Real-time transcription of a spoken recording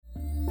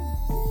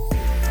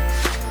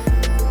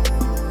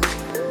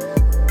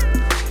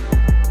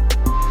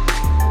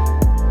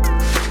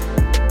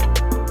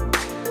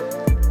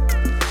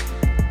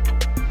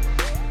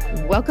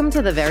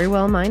Welcome to the Very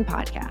Well Mind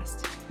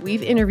podcast.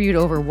 We've interviewed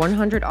over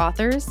 100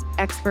 authors,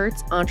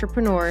 experts,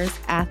 entrepreneurs,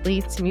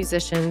 athletes,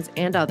 musicians,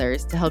 and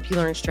others to help you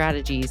learn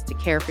strategies to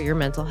care for your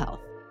mental health.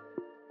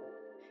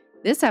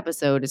 This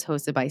episode is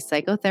hosted by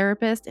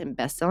psychotherapist and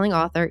best-selling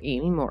author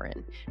Amy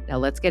Morin. Now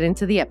let's get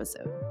into the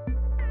episode.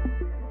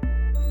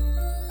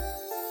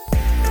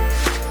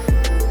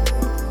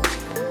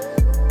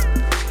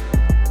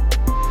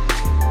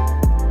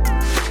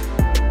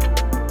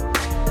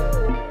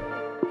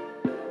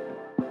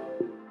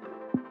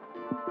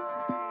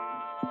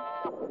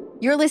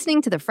 You're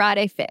listening to the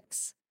Friday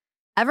Fix.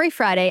 Every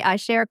Friday, I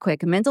share a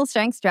quick mental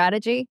strength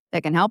strategy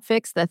that can help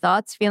fix the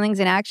thoughts, feelings,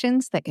 and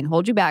actions that can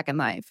hold you back in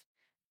life.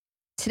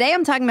 Today,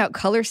 I'm talking about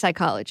color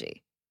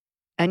psychology.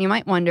 And you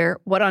might wonder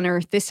what on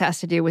earth this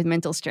has to do with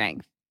mental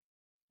strength.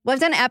 Well,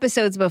 I've done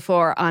episodes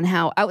before on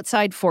how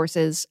outside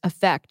forces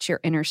affect your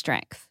inner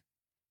strength.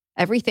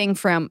 Everything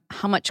from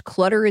how much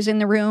clutter is in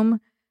the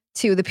room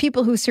to the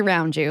people who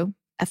surround you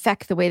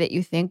affect the way that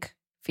you think,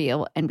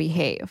 feel, and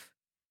behave.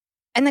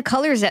 And the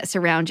colors that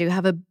surround you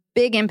have a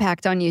big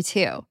impact on you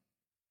too.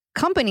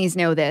 Companies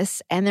know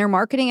this, and their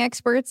marketing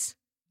experts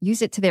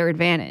use it to their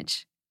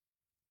advantage.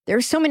 There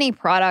are so many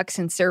products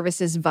and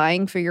services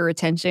vying for your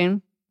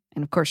attention,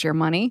 and of course your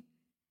money.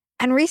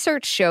 And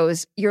research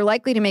shows you're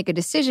likely to make a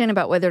decision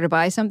about whether to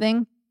buy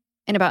something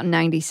in about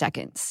 90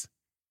 seconds.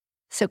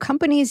 So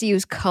companies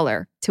use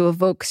color to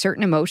evoke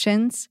certain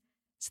emotions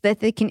so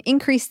that they can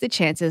increase the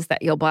chances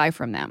that you'll buy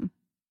from them.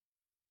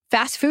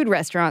 Fast food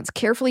restaurants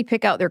carefully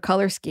pick out their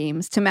color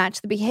schemes to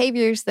match the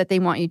behaviors that they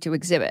want you to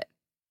exhibit.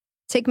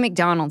 Take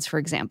McDonald's, for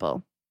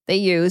example. They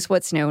use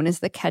what's known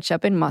as the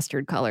ketchup and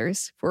mustard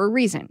colors for a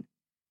reason.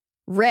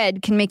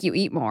 Red can make you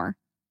eat more,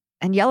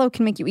 and yellow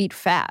can make you eat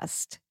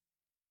fast.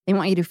 They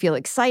want you to feel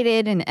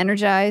excited and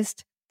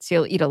energized, so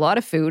you'll eat a lot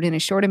of food in a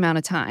short amount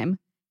of time,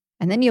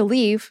 and then you'll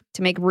leave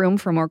to make room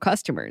for more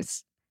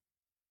customers.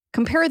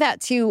 Compare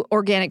that to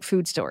organic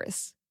food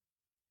stores.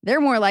 They're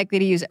more likely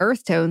to use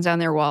earth tones on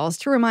their walls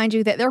to remind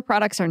you that their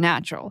products are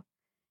natural,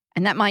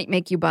 and that might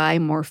make you buy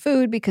more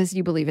food because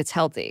you believe it's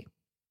healthy.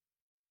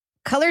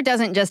 Color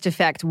doesn't just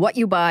affect what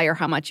you buy or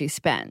how much you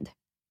spend.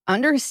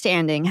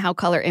 Understanding how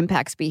color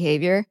impacts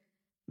behavior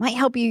might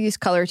help you use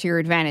color to your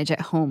advantage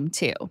at home,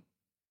 too.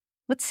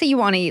 Let's say you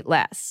want to eat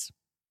less.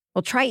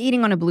 Well, try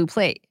eating on a blue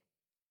plate.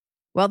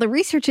 While the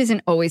research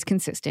isn't always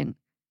consistent,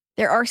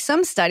 there are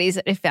some studies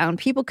that have found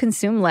people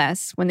consume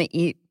less when they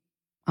eat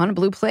on a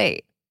blue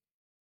plate.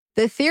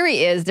 The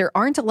theory is there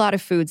aren't a lot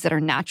of foods that are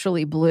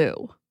naturally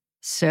blue,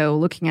 so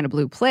looking at a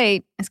blue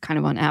plate is kind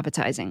of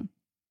unappetizing.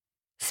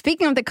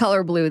 Speaking of the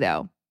color blue,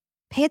 though,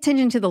 pay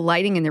attention to the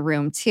lighting in the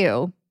room,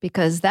 too,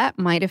 because that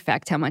might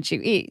affect how much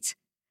you eat.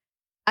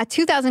 A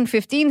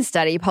 2015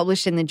 study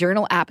published in the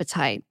journal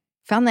Appetite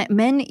found that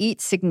men eat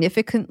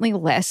significantly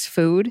less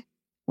food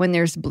when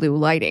there's blue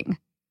lighting.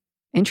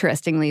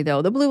 Interestingly,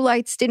 though, the blue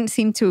lights didn't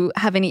seem to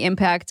have any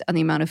impact on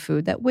the amount of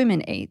food that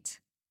women ate.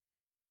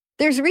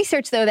 There's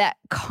research, though, that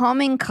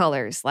calming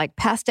colors like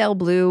pastel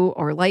blue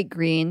or light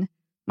green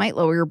might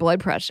lower your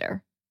blood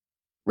pressure.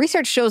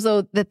 Research shows,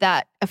 though,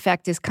 that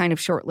effect is kind of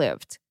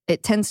short-lived.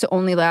 It tends to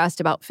only last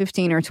about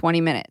 15 or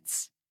 20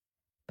 minutes.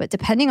 But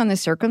depending on the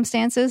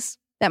circumstances,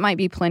 that might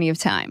be plenty of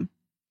time.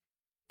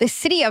 The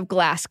city of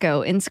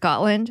Glasgow in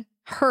Scotland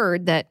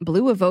heard that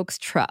blue evokes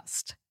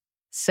trust.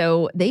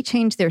 So they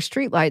changed their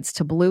streetlights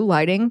to blue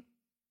lighting,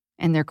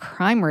 and their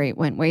crime rate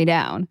went way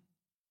down.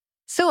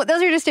 So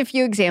those are just a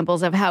few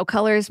examples of how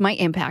colors might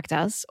impact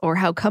us or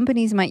how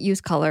companies might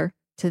use color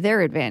to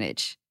their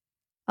advantage.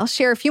 I'll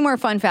share a few more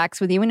fun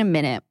facts with you in a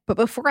minute, but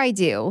before I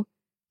do,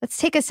 let's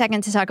take a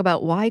second to talk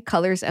about why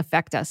colors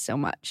affect us so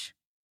much.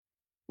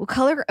 Well,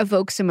 color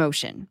evokes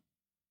emotion,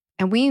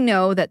 and we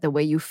know that the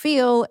way you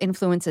feel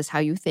influences how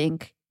you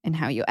think and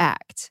how you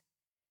act.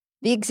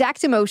 The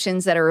exact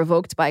emotions that are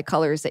evoked by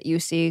colors that you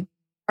see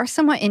are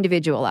somewhat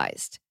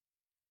individualized.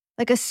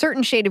 Like a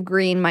certain shade of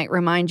green might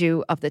remind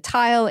you of the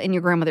tile in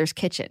your grandmother's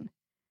kitchen.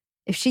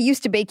 If she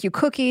used to bake you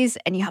cookies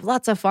and you have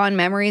lots of fond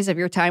memories of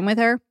your time with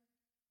her,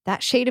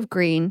 that shade of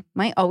green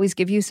might always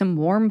give you some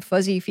warm,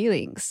 fuzzy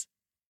feelings.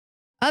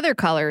 Other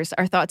colors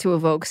are thought to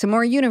evoke some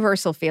more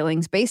universal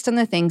feelings based on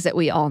the things that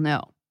we all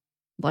know,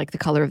 like the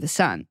color of the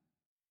sun.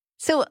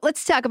 So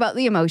let's talk about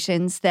the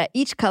emotions that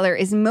each color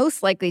is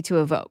most likely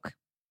to evoke.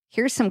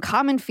 Here's some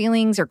common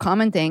feelings or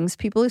common things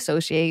people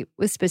associate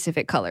with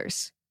specific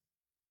colors.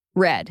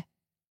 Red,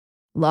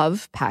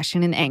 love,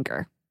 passion, and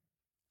anger.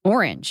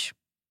 Orange,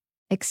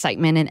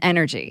 excitement and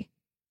energy.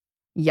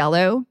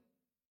 Yellow,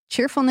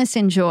 cheerfulness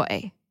and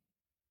joy.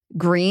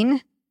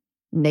 Green,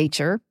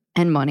 nature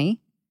and money.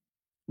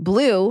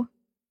 Blue,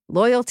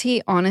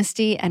 loyalty,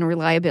 honesty, and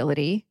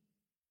reliability.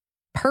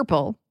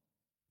 Purple,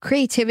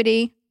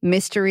 creativity,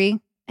 mystery,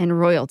 and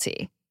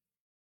royalty.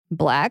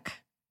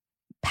 Black,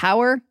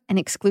 power and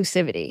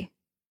exclusivity.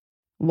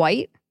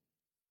 White,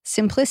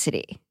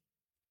 simplicity.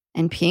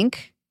 And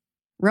pink,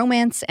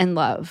 romance and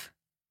love.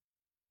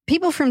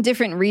 People from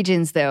different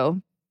regions,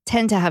 though,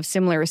 tend to have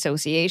similar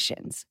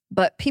associations,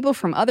 but people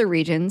from other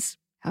regions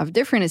have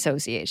different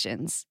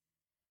associations.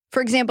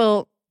 For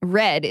example,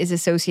 red is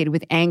associated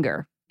with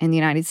anger in the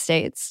United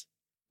States,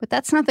 but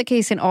that's not the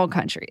case in all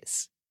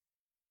countries.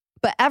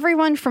 But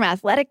everyone from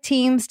athletic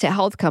teams to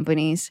health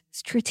companies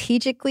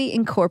strategically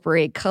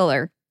incorporate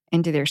color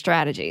into their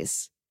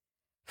strategies.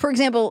 For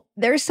example,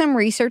 there's some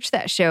research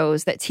that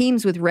shows that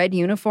teams with red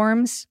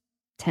uniforms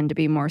tend to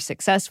be more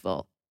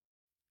successful.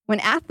 When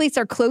athletes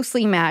are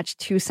closely matched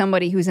to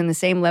somebody who's in the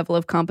same level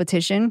of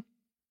competition,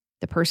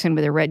 the person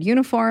with a red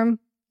uniform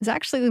is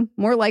actually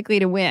more likely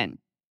to win.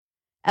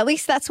 At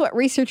least that's what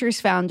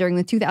researchers found during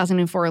the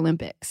 2004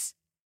 Olympics.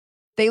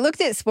 They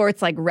looked at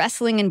sports like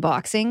wrestling and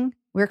boxing,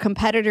 where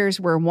competitors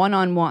were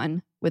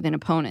one-on-one with an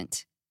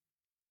opponent.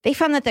 They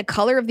found that the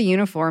color of the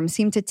uniform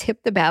seemed to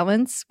tip the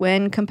balance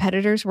when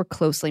competitors were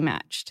closely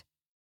matched.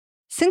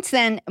 Since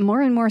then,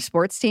 more and more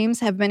sports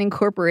teams have been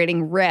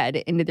incorporating red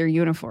into their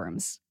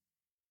uniforms.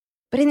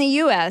 But in the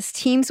US,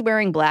 teams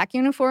wearing black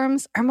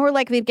uniforms are more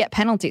likely to get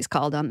penalties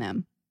called on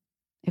them.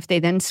 If they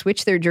then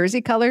switch their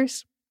jersey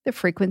colors, the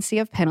frequency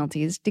of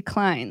penalties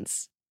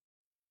declines.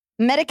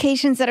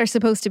 Medications that are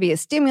supposed to be a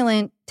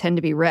stimulant tend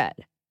to be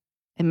red,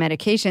 and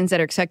medications that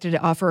are expected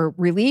to offer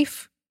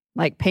relief,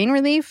 like pain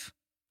relief,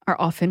 are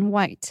often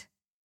white.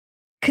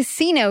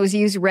 Casinos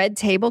use red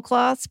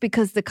tablecloths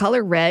because the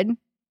color red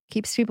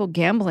keeps people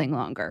gambling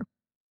longer.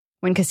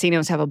 When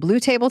casinos have a blue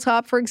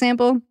tabletop, for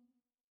example,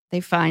 they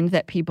find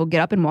that people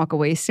get up and walk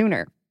away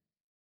sooner.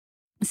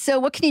 So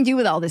what can you do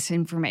with all this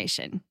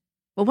information?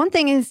 Well, one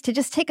thing is to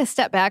just take a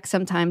step back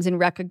sometimes and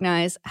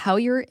recognize how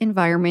your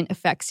environment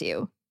affects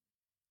you.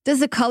 Does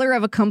the color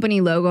of a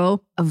company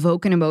logo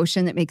evoke an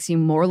emotion that makes you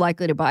more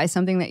likely to buy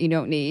something that you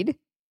don't need?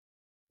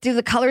 Do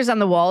the colors on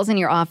the walls in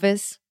your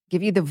office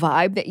give you the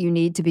vibe that you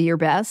need to be your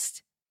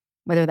best,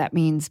 whether that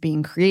means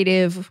being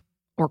creative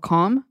or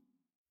calm?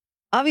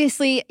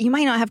 Obviously, you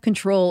might not have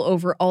control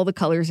over all the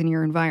colors in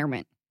your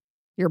environment.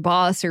 Your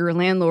boss or your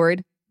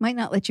landlord might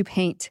not let you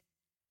paint.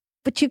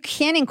 But you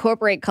can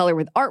incorporate color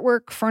with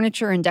artwork,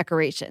 furniture, and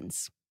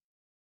decorations.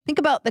 Think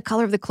about the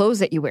color of the clothes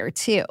that you wear,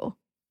 too.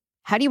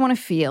 How do you want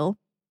to feel?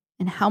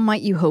 And how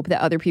might you hope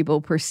that other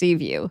people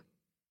perceive you?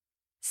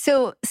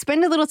 So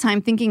spend a little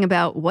time thinking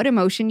about what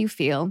emotion you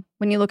feel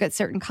when you look at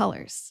certain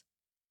colors.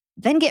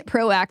 Then get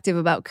proactive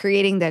about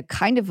creating the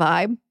kind of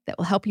vibe that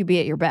will help you be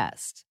at your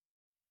best.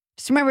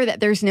 Just remember that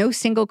there's no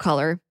single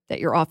color that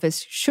your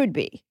office should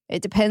be.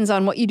 It depends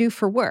on what you do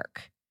for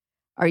work.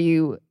 Are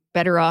you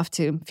better off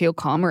to feel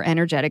calm or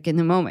energetic in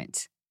the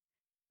moment?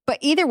 But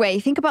either way,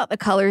 think about the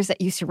colors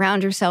that you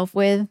surround yourself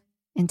with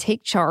and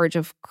take charge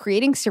of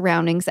creating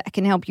surroundings that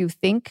can help you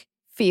think,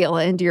 feel,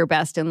 and do your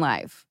best in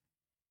life.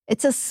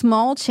 It's a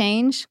small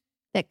change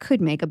that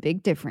could make a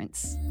big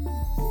difference.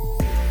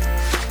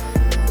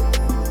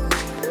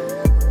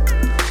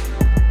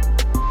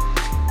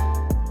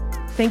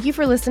 Thank you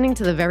for listening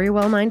to the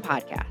Verywell Mind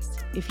podcast.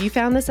 If you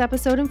found this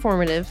episode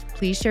informative,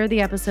 please share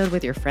the episode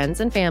with your friends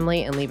and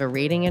family and leave a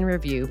rating and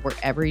review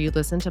wherever you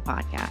listen to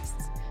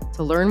podcasts.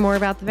 To learn more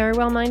about the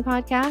Verywell Mind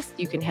podcast,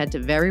 you can head to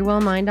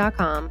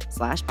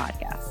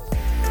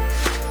verywellmind.com/podcast.